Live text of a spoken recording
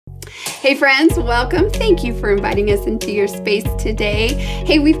Hey friends, welcome. Thank you for inviting us into your space today.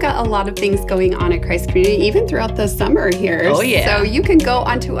 Hey, we've got a lot of things going on at Christ Community, even throughout the summer here. Oh, yeah. So you can go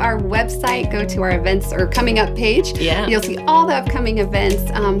onto our website, go to our events or coming up page. Yeah. You'll see all the upcoming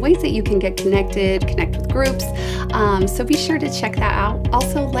events, ways that you can get connected, connect with groups. So be sure to check that out.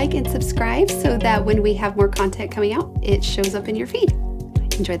 Also, like and subscribe so that when we have more content coming out, it shows up in your feed.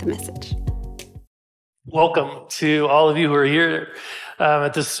 Enjoy the message. Welcome to all of you who are here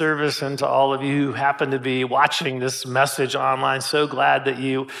at this service and to all of you who happen to be watching this message online. So glad that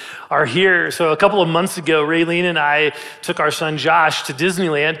you are here. So a couple of months ago, Raylene and I took our son Josh to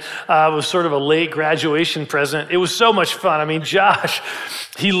Disneyland. It was sort of a late graduation present. It was so much fun. I mean, Josh,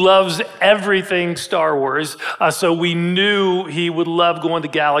 he loves everything Star Wars. So we knew he would love going to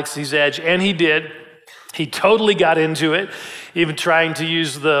Galaxy's Edge, and he did. He totally got into it, even trying to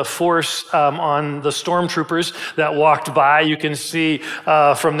use the Force on the stormtroopers that walked by. You can see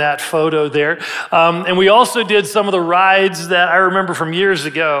from that photo there. And we also did some of the rides that I remember from years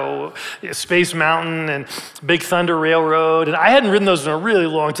ago, Space Mountain and Big Thunder Railroad. And I hadn't ridden those in a really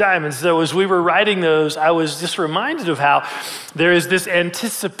long time. And so as we were riding those, I was just reminded of how there is this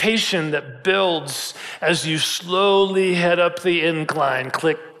anticipation that builds as you slowly head up the incline,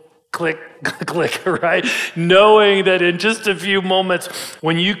 click, click, click, right? Knowing that in just a few moments,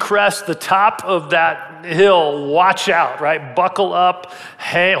 when you crest the top of that hill, watch out, right? Buckle up,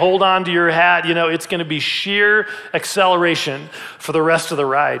 hey, hold on to your hat. You know, it's going to be sheer acceleration for the rest of the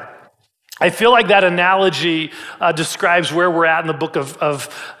ride. I feel like that analogy describes where we're at in the book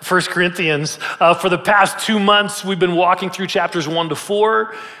of 1 Corinthians. For the past 2 months, we've been walking through chapters 1 to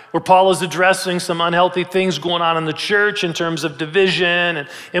 4, where Paul is addressing some unhealthy things going on in the church in terms of division and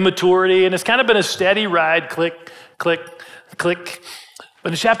immaturity. And it's kind of been a steady ride, click, click, click.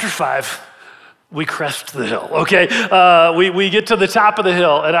 But in chapter 5, we crest the hill, okay? We get to the top of the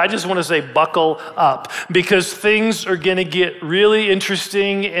hill, and I just want to say buckle up, because things are going to get really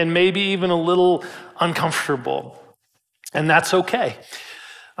interesting and maybe even a little uncomfortable. And that's okay.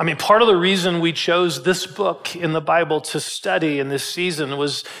 I mean, part of the reason we chose this book in the Bible to study in this season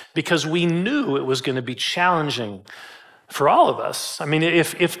was because we knew it was going to be challenging for all of us. I mean,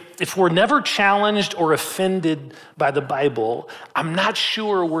 if we're never challenged or offended by the Bible, I'm not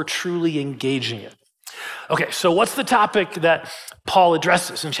sure we're truly engaging it. Okay, so what's the topic that Paul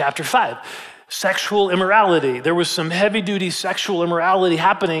addresses in chapter 5? Sexual immorality. There was some heavy-duty sexual immorality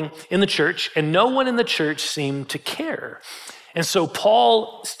happening in the church, and no one in the church seemed to care. And so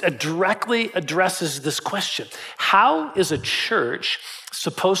Paul directly addresses this question. How is a church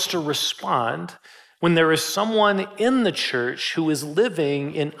supposed to respond when there is someone in the church who is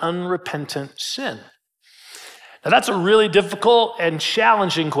living in unrepentant sin? Now, that's a really difficult and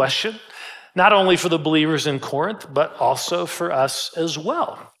challenging question, not only for the believers in Corinth, but also for us as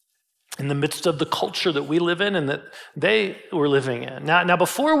well, in the midst of the culture that we live in and that they were living in. Now,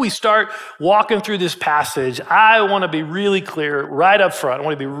 before we start walking through this passage, I want to be really clear right up front. I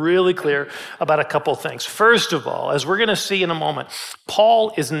want to be really clear about a couple things. First of all, as we're going to see in a moment,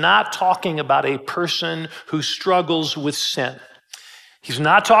 Paul is not talking about a person who struggles with sin. He's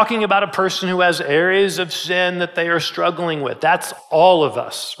not talking about a person who has areas of sin that they are struggling with. That's all of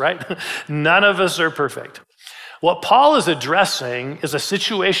us, right? None of us are perfect. What Paul is addressing is a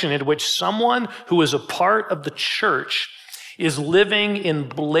situation in which someone who is a part of the church is living in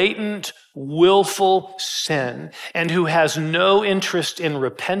blatant, willful sin and who has no interest in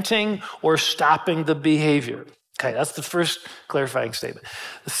repenting or stopping the behavior. Okay, that's the first clarifying statement.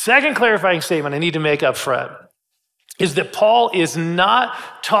 The second clarifying statement I need to make up front is that Paul is not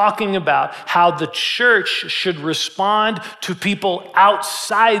talking about how the church should respond to people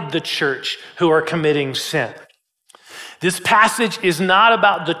outside the church who are committing sin. This passage is not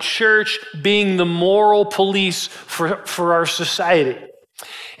about the church being the moral police for our society.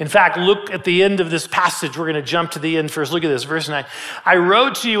 In fact, look at the end of this passage. We're going to jump to the end first. Look at this, verse 9. I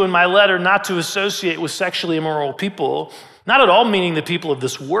wrote to you in my letter not to associate with sexually immoral people, not at all meaning the people of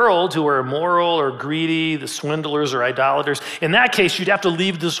this world who are immoral or greedy, the swindlers or idolaters. In that case, you'd have to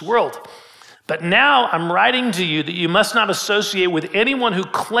leave this world. But now I'm writing to you that you must not associate with anyone who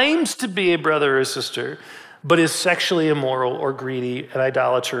claims to be a brother or sister, but is sexually immoral or greedy, an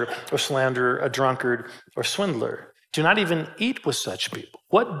idolater or slanderer, a drunkard or swindler. Do not even eat with such people.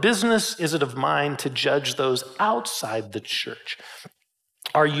 What business is it of mine to judge those outside the church?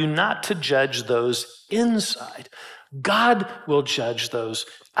 Are you not to judge those inside? God will judge those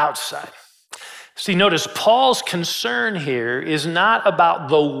outside. See, notice Paul's concern here is not about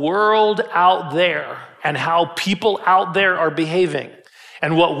the world out there and how people out there are behaving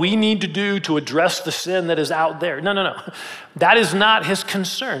and what we need to do to address the sin that is out there. No. That is not his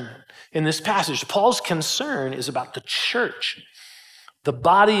concern. in this passage. Paul's concern is about the church, the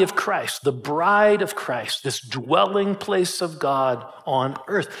body of Christ, the bride of Christ, this dwelling place of God on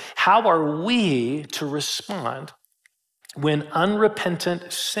earth. How are we to respond when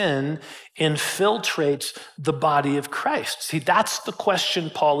unrepentant sin infiltrates the body of Christ? See, that's the question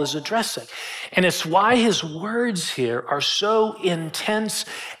Paul is addressing. And it's why his words here are so intense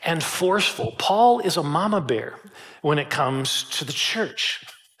and forceful. Paul is a mama bear when it comes to the church.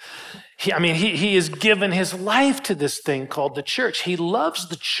 He has given his life to this thing called the church. He loves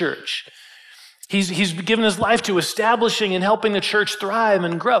the church. He's given his life to establishing and helping the church thrive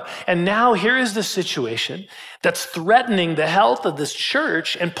and grow. And now here is the situation that's threatening the health of this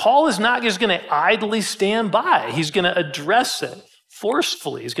church. And Paul is not just going to idly stand by. He's going to address it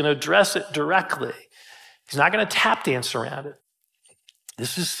forcefully. He's going to address it directly. He's not going to tap dance around it.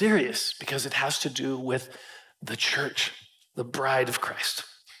 This is serious because it has to do with the church, the bride of Christ.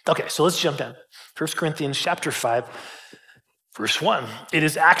 Okay, so let's jump down. 1 Corinthians chapter 5, verse 1. It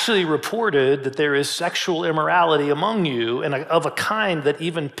is actually reported that there is sexual immorality among you, and of a kind that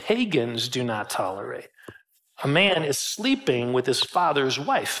even pagans do not tolerate. A man is sleeping with his father's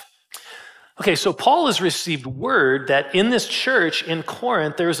wife. Okay, so Paul has received word that in this church in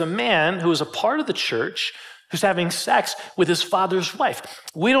Corinth, there's a man who is a part of the church who's having sex with his father's wife.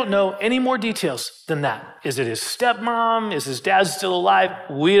 We don't know any more details than that. Is it his stepmom? Is his dad still alive?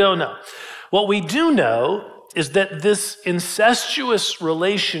 We don't know. What we do know is that this incestuous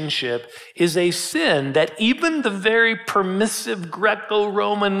relationship is a sin that even the very permissive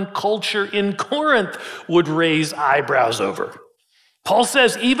Greco-Roman culture in Corinth would raise eyebrows over. Paul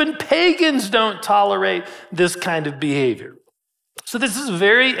says even pagans don't tolerate this kind of behavior. So this is a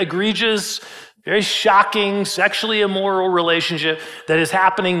very egregious, very shocking, sexually immoral relationship that is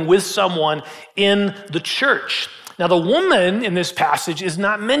happening with someone in the church. Now, the woman in this passage is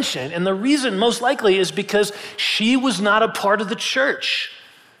not mentioned, and the reason most likely is because she was not a part of the church.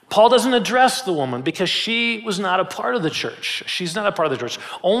 Paul doesn't address the woman because she was not a part of the church. She's not a part of the church.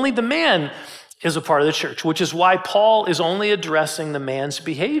 Only the man is a part of the church, which is why Paul is only addressing the man's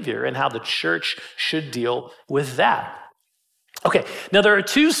behavior and how the church should deal with that. Okay, now there are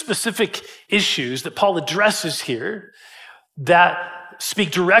two specific issues that Paul addresses here that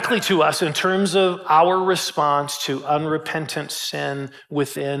speak directly to us in terms of our response to unrepentant sin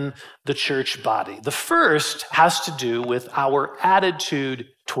within the church body. The first has to do with our attitude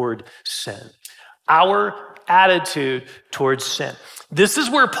toward sin. Our attitude towards sin. This is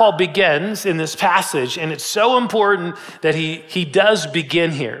where Paul begins in this passage, and it's so important that he does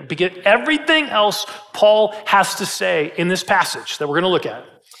begin here. Because everything else Paul has to say in this passage that we're going to look at,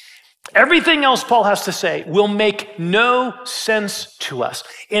 everything else Paul has to say will make no sense to us.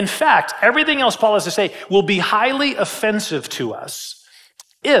 In fact, everything else Paul has to say will be highly offensive to us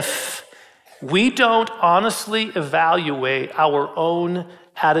if we don't honestly evaluate our own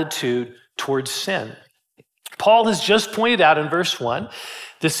attitude towards sin. Paul has just pointed out in verse 1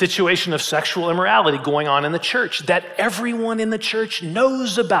 the situation of sexual immorality going on in the church that everyone in the church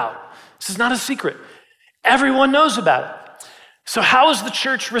knows about. This is not a secret. Everyone knows about it. So how is the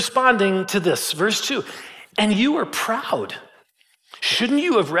church responding to this? Verse 2, and you are proud. Shouldn't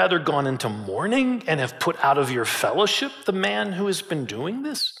you have rather gone into mourning and have put out of your fellowship the man who has been doing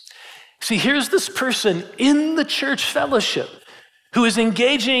this? See, here's this person in the church fellowship who is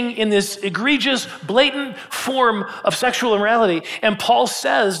engaging in this egregious, blatant form of sexual immorality. And Paul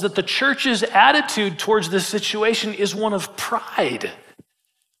says that the church's attitude towards this situation is one of pride.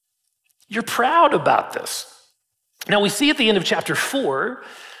 You're proud about this. Now, we see at the end of chapter 4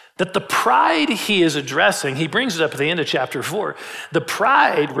 that the pride he is addressing, he brings it up at the end of chapter 4, the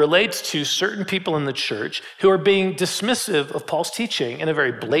pride relates to certain people in the church who are being dismissive of Paul's teaching in a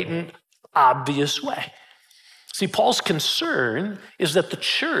very blatant, obvious way. See, Paul's concern is that the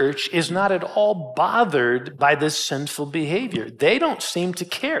church is not at all bothered by this sinful behavior. They don't seem to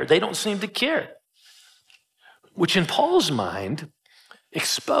care. Which in Paul's mind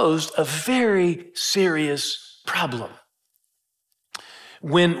exposed a very serious problem.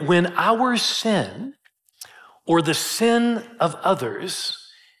 When our sin or the sin of others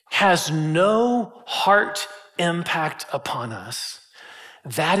has no heart impact upon us,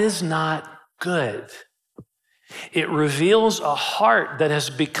 that is not good. It reveals a heart that has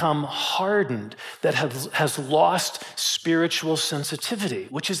become hardened, that has lost spiritual sensitivity,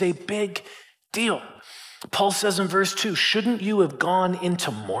 which is a big deal. Paul says in verse 2, shouldn't you have gone into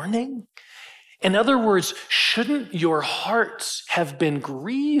mourning? In other words, shouldn't your hearts have been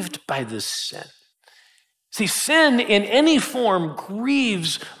grieved by this sin? See, sin in any form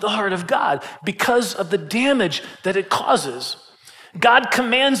grieves the heart of God because of the damage that it causes. God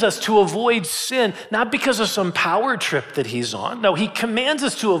commands us to avoid sin, not because of some power trip that he's on. No, he commands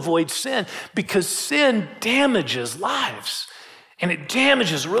us to avoid sin because sin damages lives and it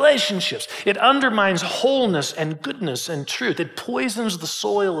damages relationships. It undermines wholeness and goodness and truth. It poisons the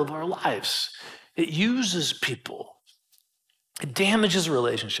soil of our lives. It uses people. It damages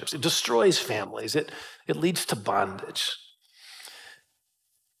relationships. It destroys families. It leads to bondage.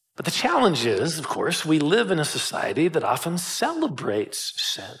 But the challenge is, of course, we live in a society that often celebrates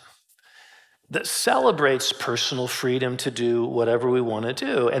sin, that celebrates personal freedom to do whatever we want to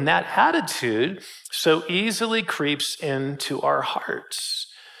do. And that attitude so easily creeps into our hearts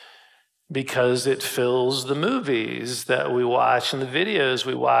because it fills the movies that we watch and the videos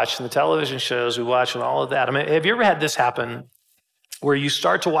we watch and the television shows we watch and all of that. I mean, have you ever had this happen where you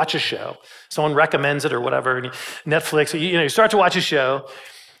start to watch a show, someone recommends it or whatever, and Netflix, you start to watch a show,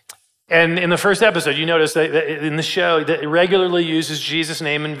 and in the first episode, you notice that in the show that it regularly uses Jesus'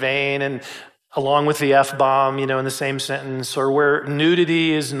 name in vain and along with the F-bomb, in the same sentence, or where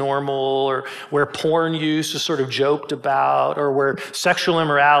nudity is normal, or where porn use is sort of joked about, or where sexual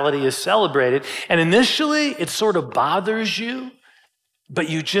immorality is celebrated. And initially, it sort of bothers you, but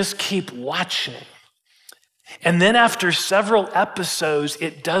you just keep watching. And then after several episodes,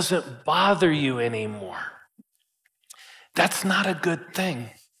 it doesn't bother you anymore. That's not a good thing.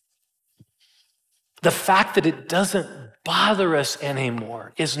 The fact that it doesn't bother us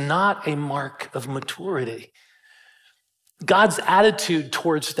anymore is not a mark of maturity. God's attitude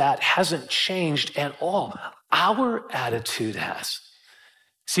towards that hasn't changed at all. Our attitude has.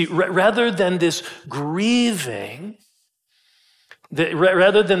 See, rather than this grieving,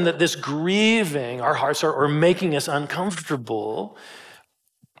 our hearts are making us uncomfortable,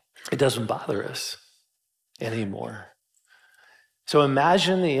 it doesn't bother us anymore. So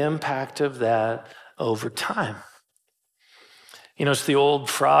imagine the impact of that over time. It's the old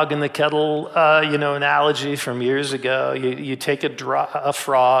frog in the kettle, analogy from years ago. You take a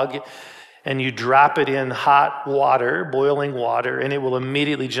frog and you drop it in hot water, boiling water, and it will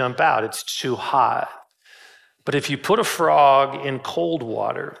immediately jump out. It's too hot. But if you put a frog in cold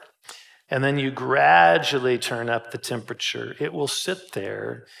water and then you gradually turn up the temperature, it will sit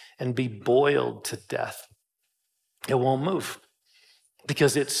there and be boiled to death. It won't move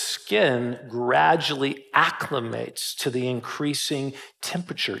because its skin gradually acclimates to the increasing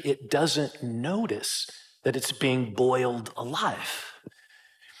temperature. It doesn't notice that it's being boiled alive.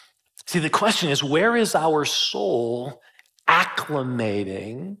 See, the question is, where is our soul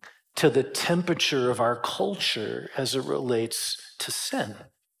acclimating to the temperature of our culture as it relates to sin?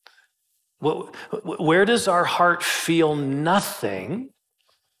 Where does our heart feel nothing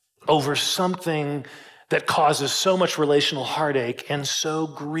over something that causes so much relational heartache and so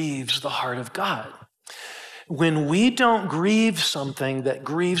grieves the heart of God? When we don't grieve something that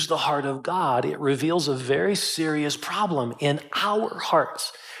grieves the heart of God, it reveals a very serious problem in our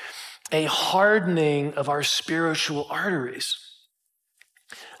hearts, a hardening of our spiritual arteries.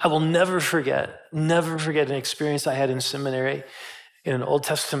 I will never forget an experience I had in seminary in an Old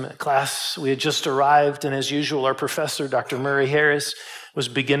Testament class. We had just arrived, and as usual, our professor, Dr. Murray Harris, was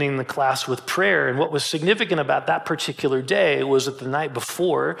beginning the class with prayer. And what was significant about that particular day was that the night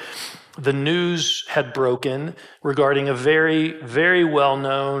before, the news had broken regarding a very, very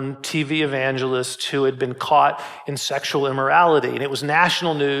well-known TV evangelist who had been caught in sexual immorality. And it was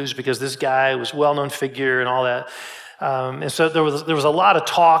national news because this guy was a well-known figure and all that. And so there was a lot of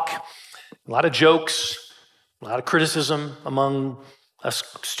talk, a lot of jokes, a lot of criticism among us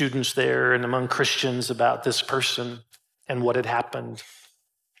students there and among Christians about this person and what had happened.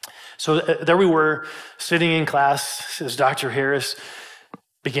 So there we were sitting in class as Dr. Harris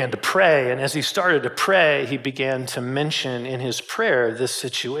began to pray. And as he started to pray, he began to mention in his prayer this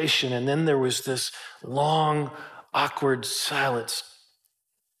situation. And then there was this long, awkward silence.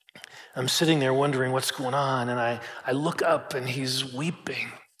 I'm sitting there wondering what's going on. And I look up and he's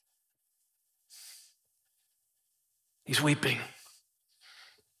weeping. He's weeping.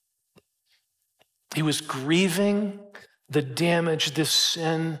 He was grieving the damage this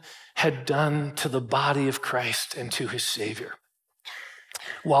sin had done to the body of Christ and to his Savior.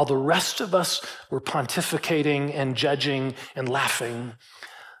 While the rest of us were pontificating and judging and laughing,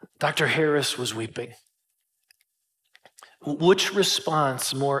 Dr. Harris was weeping. Which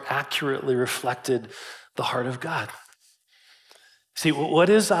response more accurately reflected the heart of God? See, what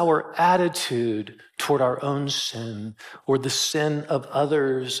is our attitude toward our own sin or the sin of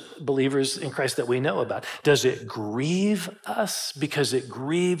others, believers in Christ that we know about? Does it grieve us because it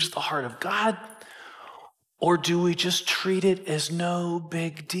grieves the heart of God? Or do we just treat it as no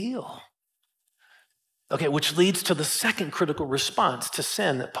big deal? Okay, which leads to the second critical response to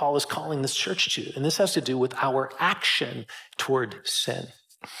sin that Paul is calling this church to. And this has to do with our action toward sin.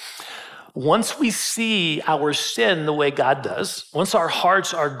 Once we see our sin the way God does, once our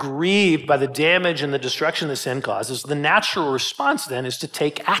hearts are grieved by the damage and the destruction that sin causes, the natural response then is to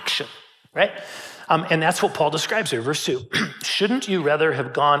take action, right? And that's what Paul describes here, verse 2. Shouldn't you rather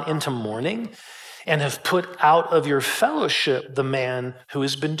have gone into mourning and have put out of your fellowship the man who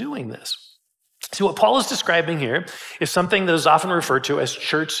has been doing this? See, what Paul is describing here is something that is often referred to as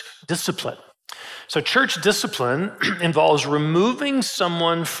church discipline. So church discipline involves removing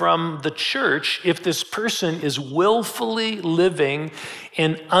someone from the church if this person is willfully living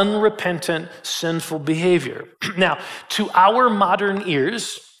in unrepentant, sinful behavior. Now, to our modern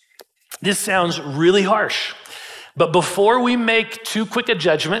ears, this sounds really harsh. But before we make too quick a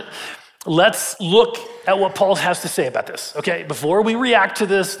judgment, let's look at what Paul has to say about this, okay? Before we react to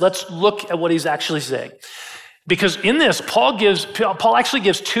this, let's look at what he's actually saying. Because in this, Paul actually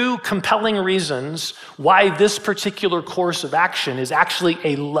gives two compelling reasons why this particular course of action is actually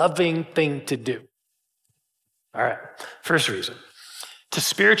a loving thing to do. All right, first reason, to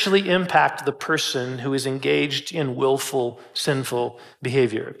spiritually impact the person who is engaged in willful, sinful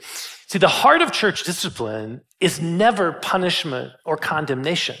behavior. See, the heart of church discipline is never punishment or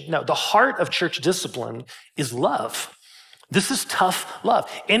condemnation. No, the heart of church discipline is love. This is tough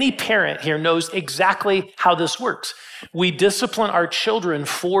love. Any parent here knows exactly how this works. We discipline our children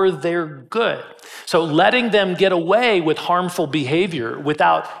for their good. So letting them get away with harmful behavior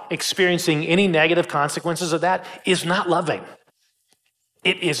without experiencing any negative consequences of that is not loving.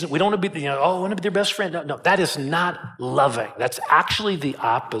 It isn't. We don't want to be, I want to be their best friend. No, that is not loving. That's actually the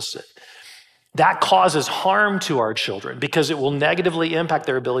opposite. That causes harm to our children because it will negatively impact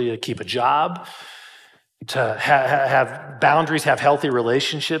their ability to keep a job, to have boundaries, have healthy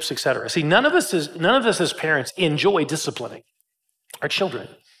relationships, etc. See, none of us as parents enjoy disciplining our children.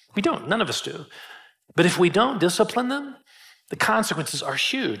 We don't. None of us do. But if we don't discipline them, the consequences are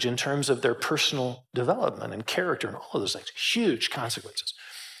huge in terms of their personal development and character and all of those things. Huge consequences.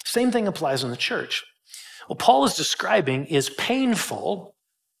 Same thing applies in the church. What Paul is describing is painful,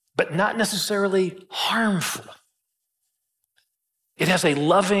 but not necessarily harmful. It has a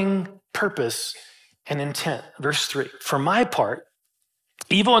loving purpose and intent. Verse 3, for my part,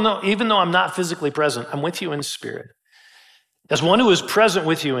 even though I'm not physically present, I'm with you in spirit. As one who is present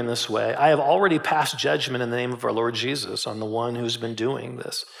with you in this way, I have already passed judgment in the name of our Lord Jesus on the one who's been doing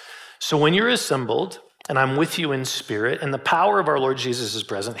this. So when you're assembled, and I'm with you in spirit, and the power of our Lord Jesus is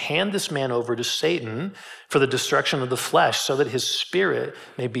present, hand this man over to Satan for the destruction of the flesh, so that his spirit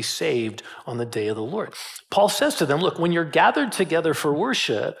may be saved on the day of the Lord. Paul says to them, look, when you're gathered together for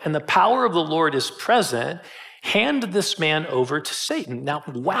worship, and the power of the Lord is present, hand this man over to Satan. Now,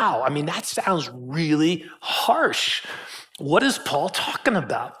 wow, that sounds really harsh. What is Paul talking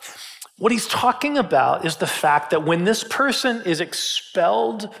about? What he's talking about is the fact that when this person is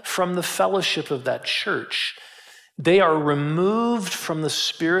expelled from the fellowship of that church, they are removed from the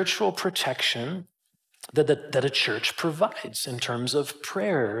spiritual protection that a church provides in terms of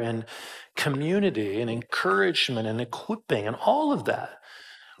prayer and community and encouragement and equipping and all of that,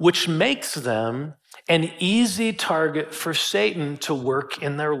 which makes them an easy target for Satan to work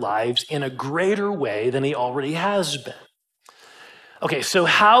in their lives in a greater way than he already has been. Okay, so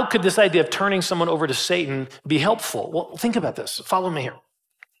how could this idea of turning someone over to Satan be helpful? Well, think about this. Follow me here.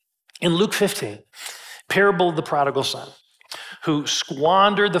 In Luke 15, parable of the prodigal son, who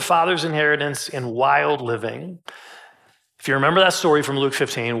squandered the father's inheritance in wild living. If you remember that story from Luke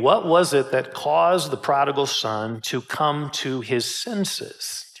 15, what was it that caused the prodigal son to come to his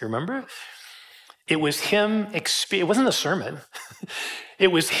senses? Do you remember? It was him, it wasn't a sermon.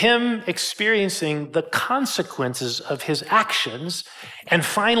 It was him experiencing the consequences of his actions and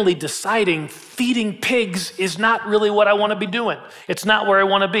finally deciding feeding pigs is not really what I want to be doing. It's not where I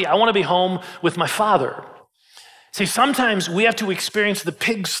want to be. I want to be home with my father. See, sometimes we have to experience the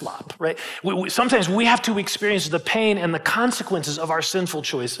pig slop, right? Sometimes we have to experience the pain and the consequences of our sinful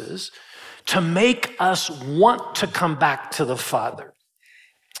choices to make us want to come back to the Father.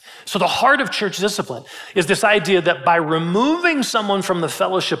 So the heart of church discipline is this idea that by removing someone from the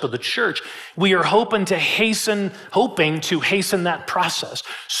fellowship of the church, we are hoping to hasten that process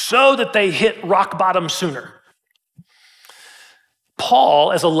so that they hit rock bottom sooner.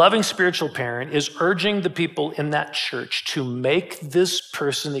 Paul, as a loving spiritual parent, is urging the people in that church to make this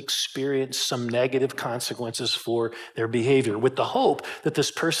person experience some negative consequences for their behavior, with the hope that this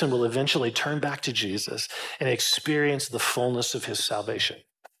person will eventually turn back to Jesus and experience the fullness of his salvation.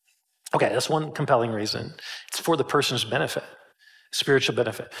 Okay, that's one compelling reason. It's for the person's benefit. spiritual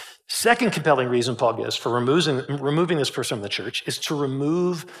benefit. Second compelling reason Paul gives for removing this person from the church is to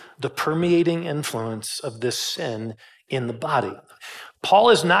remove the permeating influence of this sin in the body. Paul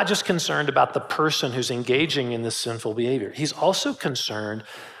is not just concerned about the person who's engaging in this sinful behavior. He's also concerned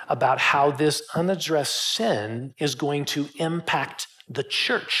about how this unaddressed sin is going to impact the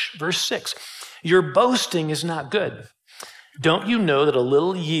church. Verse 6, your boasting is not good. Don't you know that a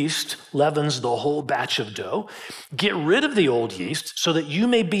little yeast leavens the whole batch of dough? Get rid of the old yeast so that you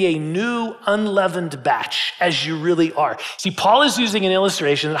may be a new unleavened batch as you really are. See, Paul is using an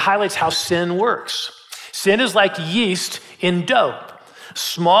illustration that highlights how sin works. Sin is like yeast in dough.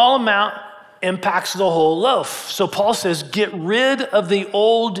 Small amount impacts the whole loaf. So Paul says, get rid of the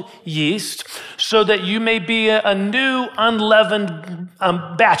old yeast so that you may be a new unleavened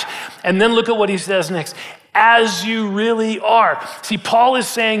batch. And then look at what he says next. As you really are. See, Paul is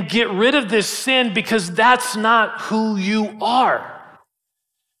saying, get rid of this sin because that's not who you are.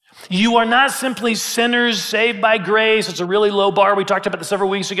 You are not simply sinners saved by grace. It's a really low bar. We talked about this several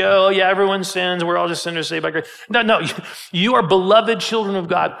weeks ago. Oh yeah, everyone sins. We're all just sinners saved by grace. No, you are beloved children of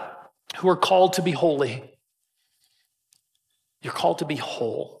God who are called to be holy. You're called to be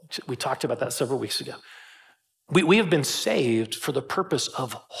whole. We talked about that several weeks ago. We have been saved for the purpose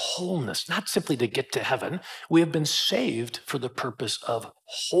of wholeness, not simply to get to heaven. We have been saved for the purpose of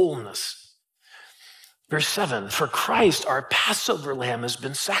wholeness. Verse 7, for Christ, our Passover lamb, has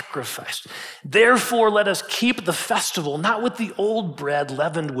been sacrificed. Therefore, let us keep the festival, not with the old bread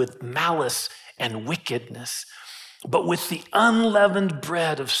leavened with malice and wickedness, but with the unleavened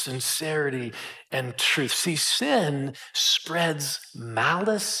bread of sincerity and truth. See, sin spreads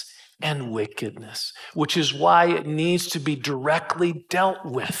malice and wickedness, which is why it needs to be directly dealt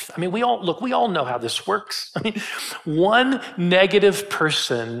with. I mean, we all know how this works. I mean, one negative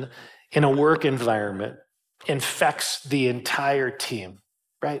person in a work environment infects the entire team,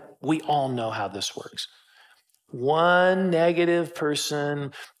 right? We all know how this works. One negative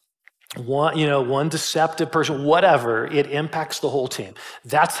person, one deceptive person, whatever, it impacts the whole team.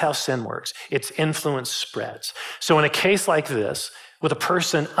 That's how sin works. Its influence spreads. So in a case like this, with a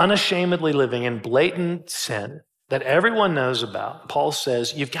person unashamedly living in blatant sin that everyone knows about, Paul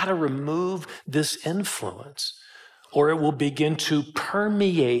says, you've got to remove this influence or it will begin to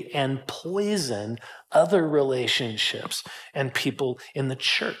permeate and poison other relationships and people in the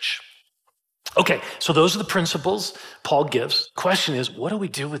church. Okay, so those are the principles Paul gives. Question is, what do we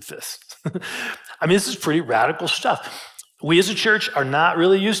do with this? I mean, this is pretty radical stuff. We as a church are not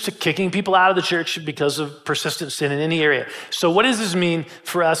really used to kicking people out of the church because of persistent sin in any area. So what does this mean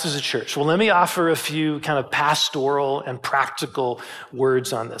for us as a church? Well, let me offer a few kind of pastoral and practical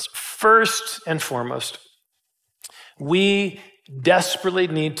words on this. First and foremost, we desperately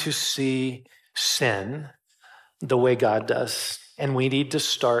need to see sin the way God does, and we need to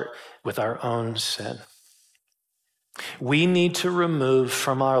start with our own sin. We need to remove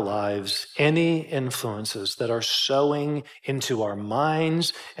from our lives any influences that are sowing into our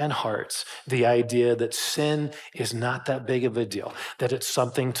minds and hearts the idea that sin is not that big of a deal, that it's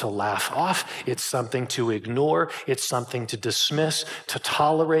something to laugh off, it's something to ignore, it's something to dismiss, to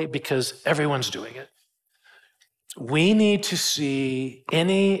tolerate because everyone's doing it. We need to see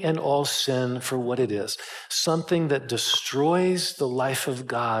any and all sin for what it is, something that destroys the life of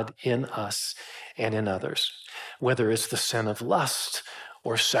God in us and in others. Whether it's the sin of lust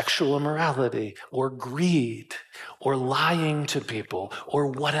or sexual immorality or greed or lying to people or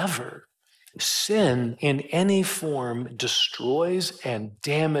whatever. Sin in any form destroys and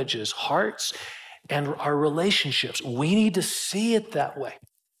damages hearts and our relationships. We need to see it that way.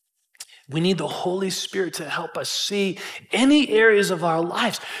 We need the Holy Spirit to help us see any areas of our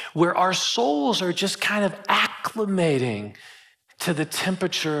lives where our souls are just kind of acclimating to the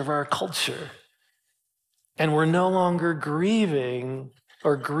temperature of our culture. And we're no longer grieving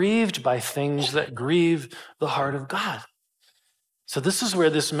or grieved by things that grieve the heart of God. So this is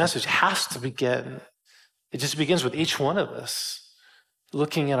where this message has to begin. It just begins with each one of us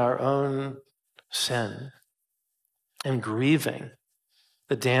looking at our own sin and grieving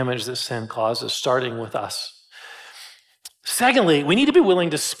the damage that sin causes, starting with us. Secondly, we need to be willing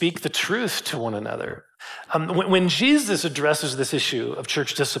to speak the truth to one another. When Jesus addresses this issue of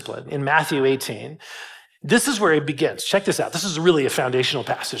church discipline in Matthew 18, this is where he begins. Check this out. This is really a foundational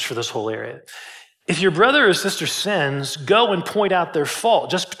passage for this whole area. If your brother or sister sins, go and point out their fault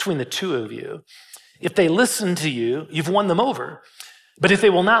just between the two of you. If they listen to you, you've won them over. But if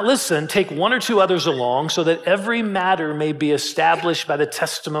they will not listen, take one or two others along so that every matter may be established by the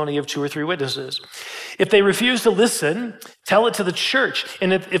testimony of 2 or 3 witnesses. If they refuse to listen, tell it to the church.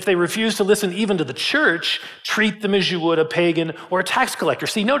 And if they refuse to listen even to the church, treat them as you would a pagan or a tax collector.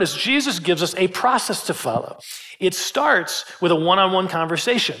 See, notice, Jesus gives us a process to follow. It starts with a one-on-one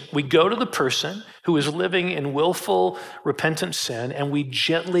conversation. We go to the person who is living in willful, repentant sin, and we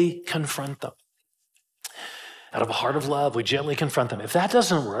gently confront them. Out of a heart of love, we gently confront them. If that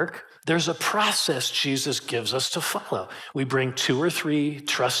doesn't work, there's a process Jesus gives us to follow. We bring 2 or 3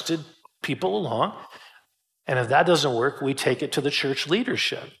 trusted people along, and if that doesn't work, we take it to the church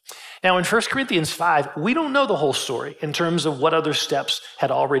leadership. Now, in 1 Corinthians 5, we don't know the whole story in terms of what other steps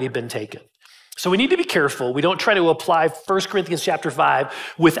had already been taken. So we need to be careful. We don't try to apply 1 Corinthians chapter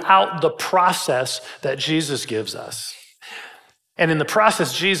 5 without the process that Jesus gives us. And in the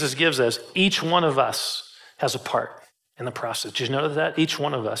process Jesus gives us, each one of us has a part in the process. Did you know that? Each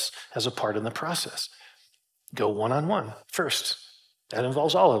one of us has a part in the process. Go one-on-one first. That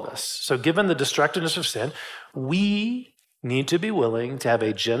involves all of us. So given the destructiveness of sin, we need to be willing to have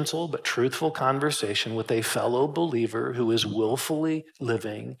a gentle but truthful conversation with a fellow believer who is willfully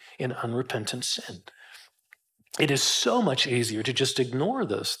living in unrepentant sin. It is so much easier to just ignore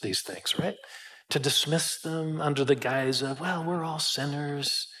these things, right? To dismiss them under the guise of, well, we're all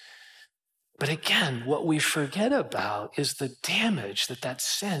sinners. But again, what we forget about is the damage that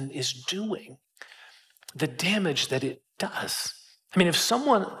sin is doing, the damage that it does. I mean, if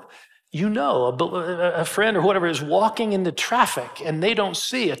someone, you know, a friend or whatever is walking into traffic and they don't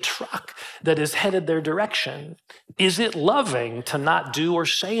see a truck that is headed their direction, is it loving to not do or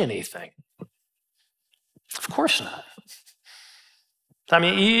say anything? Of course not. I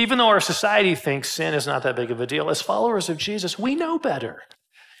mean, even though our society thinks sin is not that big of a deal, as followers of Jesus, we know better.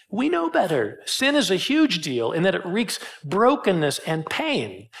 We know better. Sin is a huge deal in that it wreaks brokenness and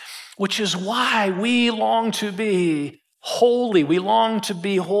pain, which is why we long to be holy. We long to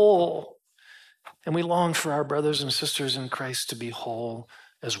be whole. And we long for our brothers and sisters in Christ to be whole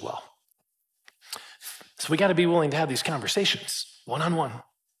as well. So we got to be willing to have these conversations one-on-one.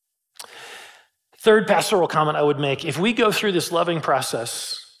 Third pastoral comment I would make, if we go through this loving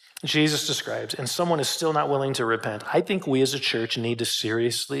process Jesus describes, and someone is still not willing to repent, I think we as a church need to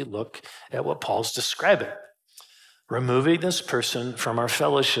seriously look at what Paul's describing. Removing this person from our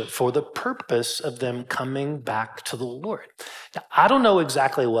fellowship for the purpose of them coming back to the Lord. Now, I don't know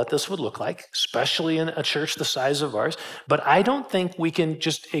exactly what this would look like, especially in a church the size of ours, but I don't think we can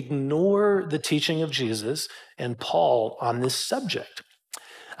just ignore the teaching of Jesus and Paul on this subject.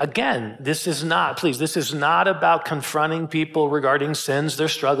 Again, this is not about confronting people regarding sins they're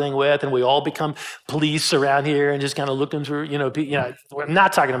struggling with, and we all become police around here and just kind of looking through, we're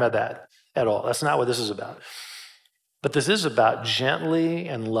not talking about that at all. That's not what this is about. But this is about gently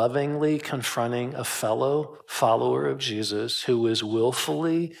and lovingly confronting a fellow follower of Jesus who is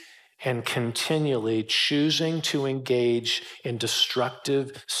willfully and continually choosing to engage in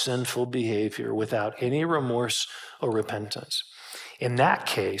destructive, sinful behavior without any remorse or repentance. In that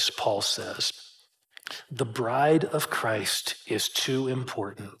case, Paul says, the bride of Christ is too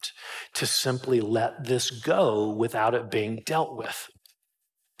important to simply let this go without it being dealt with.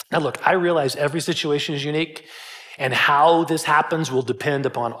 Now look, I realize every situation is unique, and how this happens will depend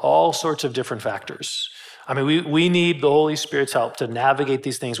upon all sorts of different factors. I mean, we need the Holy Spirit's help to navigate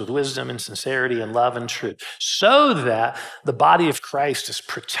these things with wisdom and sincerity and love and truth so that the body of Christ is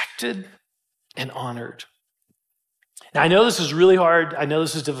protected and honored. Now, I know this is really hard. I know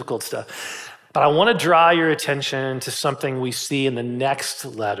this is difficult stuff, but I want to draw your attention to something we see in the next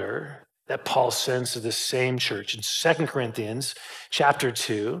letter that Paul sends to the same church. In 2 Corinthians chapter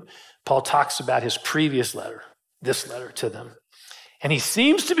 2, Paul talks about his previous letter, this letter to them. And he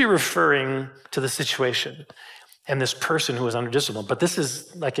seems to be referring to the situation and this person who is under discipline, but this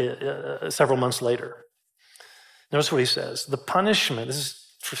is like several months later. Notice what he says. The punishment, this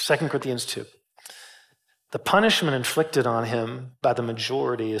is for 2 Corinthians 2. The punishment inflicted on him by the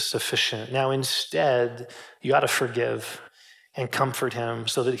majority is sufficient. Now instead, you ought to forgive and comfort him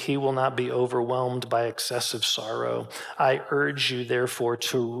so that he will not be overwhelmed by excessive sorrow. I urge you, therefore,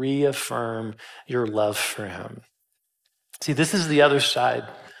 to reaffirm your love for him. See, this is the other side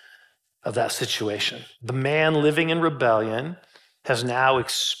of that situation. The man living in rebellion has now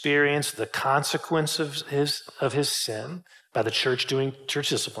experienced the consequence of his sin by the church doing church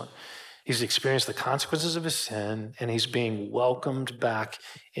discipline. He's experienced the consequences of his sin, and he's being welcomed back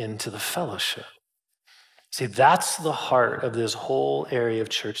into the fellowship. See, that's the heart of this whole area of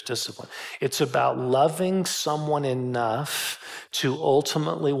church discipline. It's about loving someone enough to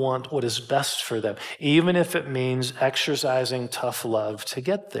ultimately want what is best for them, even if it means exercising tough love to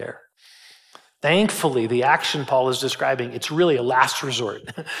get there. Thankfully, the action Paul is describing, it's really a last resort.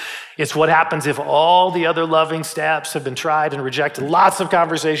 It's what happens if all the other loving steps have been tried and rejected, lots of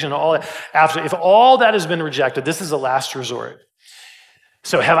conversation, if all that has been rejected, this is a last resort.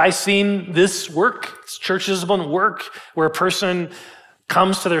 So have I seen this work, church discipline work, where a person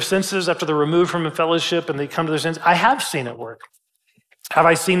comes to their senses after they're removed from a fellowship and they come to their senses? I have seen it work. Have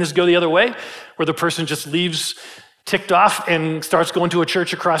I seen this go the other way, where the person just leaves ticked off and starts going to a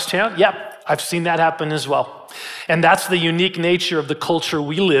church across town? Yep, I've seen that happen as well. And that's the unique nature of the culture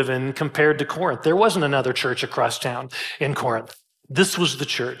we live in compared to Corinth. There wasn't another church across town in Corinth. This was the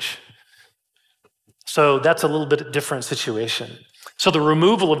church. So that's a little bit different situation. So the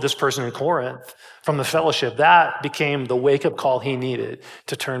removal of this person in Corinth from the fellowship, that became the wake-up call he needed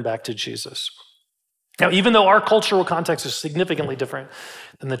to turn back to Jesus. Now, even though our cultural context is significantly different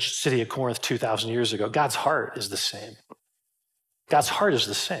than the city of Corinth 2,000 years ago, God's heart is the same. God's heart is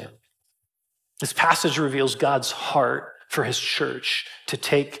the same. This passage reveals God's heart for his church to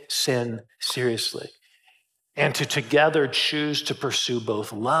take sin seriously and to together choose to pursue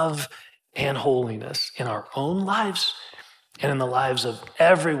both love and holiness in our own lives and in the lives of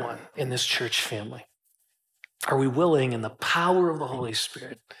everyone in this church family. Are we willing, in the power of the Holy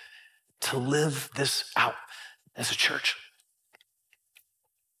Spirit, to live this out as a church?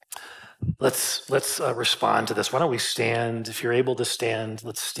 Let's respond to this. Why don't we stand? If you're able to stand,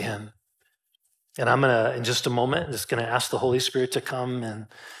 let's stand. And I'm gonna, in just a moment, just gonna ask the Holy Spirit to come. And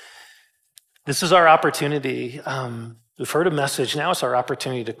this is our opportunity. We've heard a message. Now it's our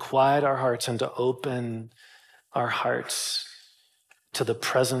opportunity to quiet our hearts and to open our hearts to the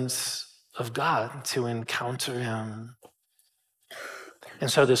presence of God, to encounter him. And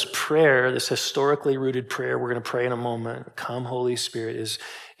so this prayer, this historically rooted prayer we're going to pray in a moment, come Holy Spirit,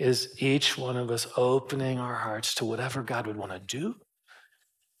 is each one of us opening our hearts to whatever God would want to do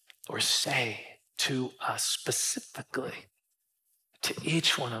or say to us specifically, to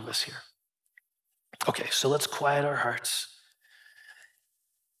each one of us here. Okay, so let's quiet our hearts.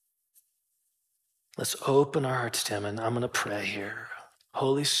 Let's open our hearts to him, and I'm going to pray here.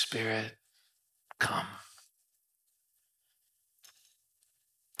 Holy Spirit, come.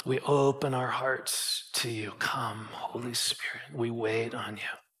 We open our hearts to you. Come, Holy Spirit. We wait on you.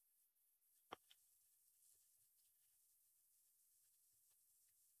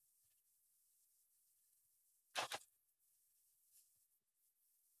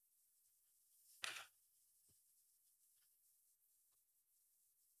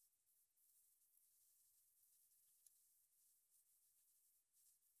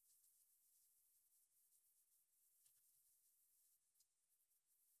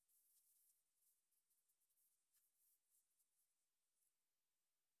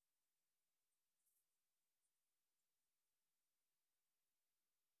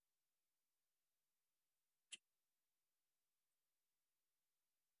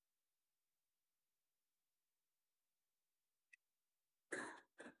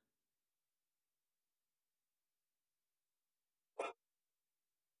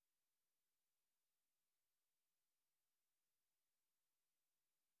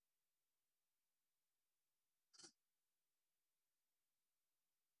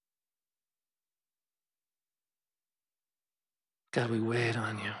 God, we wait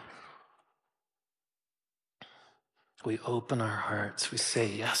on you. We open our hearts. We say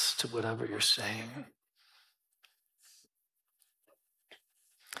yes to whatever you're saying.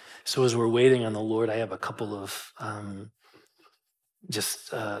 So as we're waiting on the Lord, I have a couple of a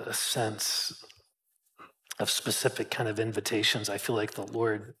sense of specific kind of invitations. I feel like the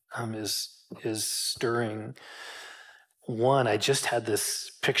Lord is stirring. One, I just had this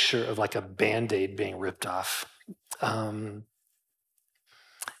picture of like a Band-Aid being ripped off.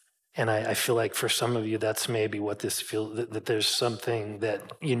 And I feel like for some of you, that's maybe what this feels, that there's something that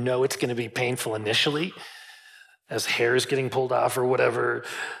you know it's going to be painful initially as hair is getting pulled off or whatever,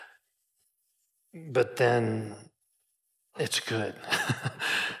 but then it's good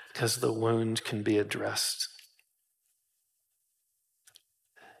because the wound can be addressed.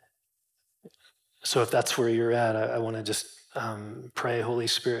 So if that's where you're at, I want to just pray, Holy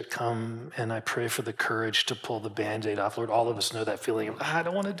Spirit, come, and I pray for the courage to pull the Band-Aid off. Lord, all of us know that feeling of, I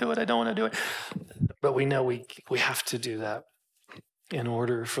don't want to do it, I don't want to do it. But we know we have to do that in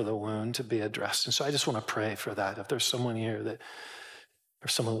order for the wound to be addressed. And so I just want to pray for that. If there's someone here that, or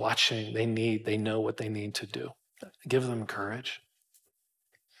someone watching, they know what they need to do. Give them courage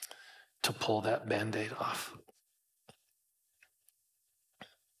to pull that Band-Aid off.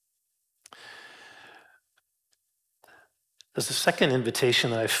 There's a second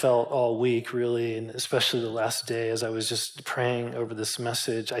invitation that I felt all week, really, and especially the last day as I was just praying over this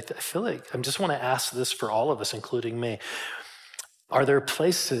message. I feel like I just want to ask this for all of us, including me. Are there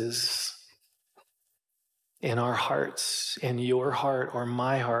places in our hearts, in your heart or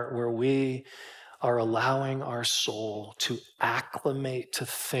my heart, where we are allowing our soul to acclimate to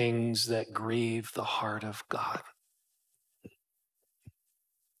things that grieve the heart of God?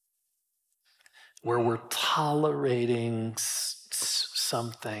 Where we're tolerating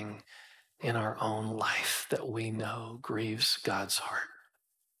something in our own life that we know grieves God's heart.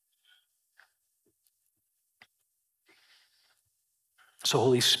 So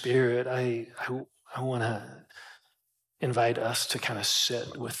Holy Spirit, I want to invite us to kind of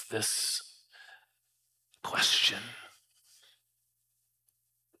sit with this question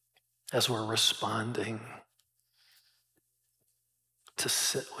as we're responding, to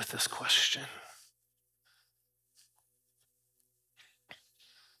sit with this question.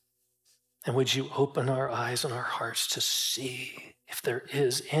 And would you open our eyes and our hearts to see if there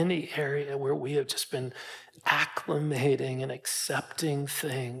is any area where we have just been acclimating and accepting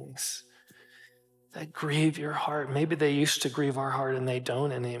things that grieve your heart. Maybe they used to grieve our heart and they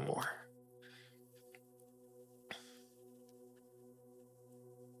don't anymore.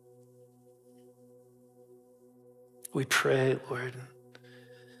 We pray, Lord,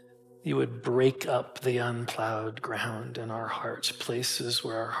 you would break up the unplowed ground in our hearts, places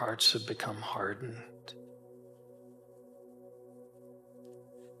where our hearts have become hardened.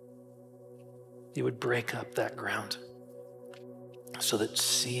 You would break up that ground so that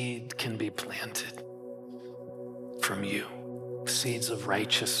seed can be planted from you. Seeds of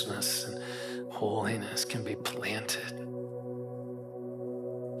righteousness and holiness can be planted.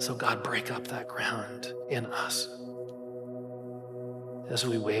 So God, break up that ground in us as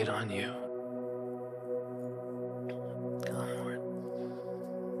we wait on you. Come, Lord.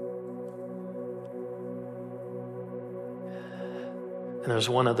 And there's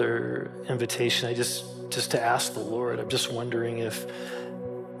one other invitation. I just to ask the Lord, I'm just wondering if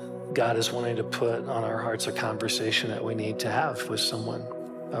God is wanting to put on our hearts a conversation that we need to have with someone,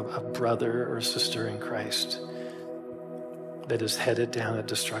 a brother or sister in Christ that is headed down a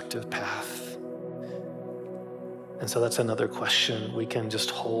destructive path. And so that's another question we can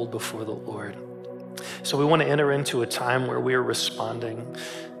just hold before the Lord. So we want to enter into a time where we are responding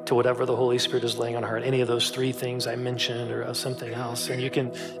to whatever the Holy Spirit is laying on our heart, any of those three things I mentioned or something else. And you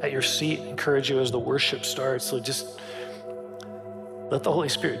can, at your seat, encourage you as the worship starts. So just let the Holy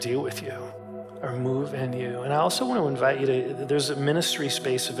Spirit deal with you or move in you. And I also want to invite you to, there's a ministry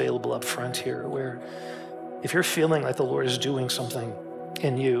space available up front here where if you're feeling like the Lord is doing something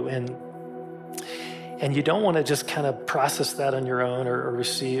in you and you don't want to just kind of process that on your own or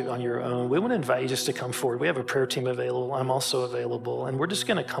receive on your own, we want to invite you just to come forward. We have a prayer team available. I'm also available. And we're just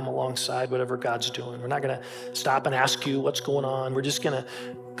going to come alongside whatever God's doing. We're not going to stop and ask you what's going on. We're just going to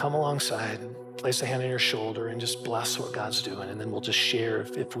come alongside, place a hand on your shoulder, and just bless what God's doing. And then we'll just share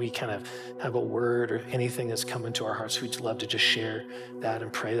if we kind of have a word or anything that's come into our hearts. We'd love to just share that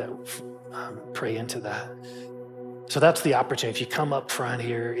and pray into that. So that's the opportunity. If you come up front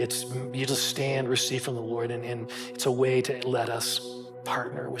here, you just stand, receive from the Lord, and it's a way to let us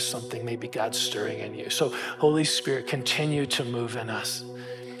partner with something maybe God's stirring in you. So Holy Spirit, continue to move in us.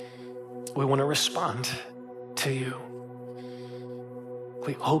 We want to respond to you.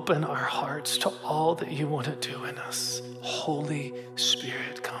 We open our hearts to all that you want to do in us. Holy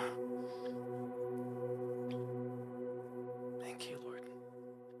Spirit, come.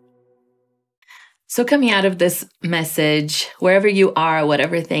 So coming out of this message, wherever you are,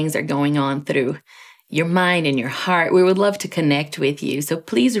 whatever things are going on through your mind and your heart, we would love to connect with you. So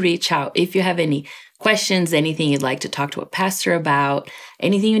please reach out if you have any questions, anything you'd like to talk to a pastor about,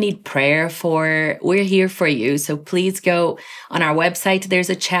 anything you need prayer for. We're here for you. So please go on our website. There's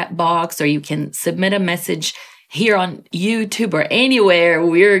a chat box, or you can submit a message here on YouTube or anywhere.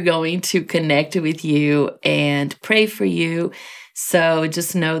 We're going to connect with you and pray for you. So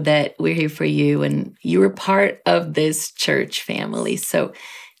just know that we're here for you and you are part of this church family. So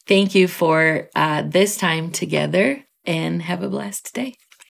thank you for this time together and have a blessed day.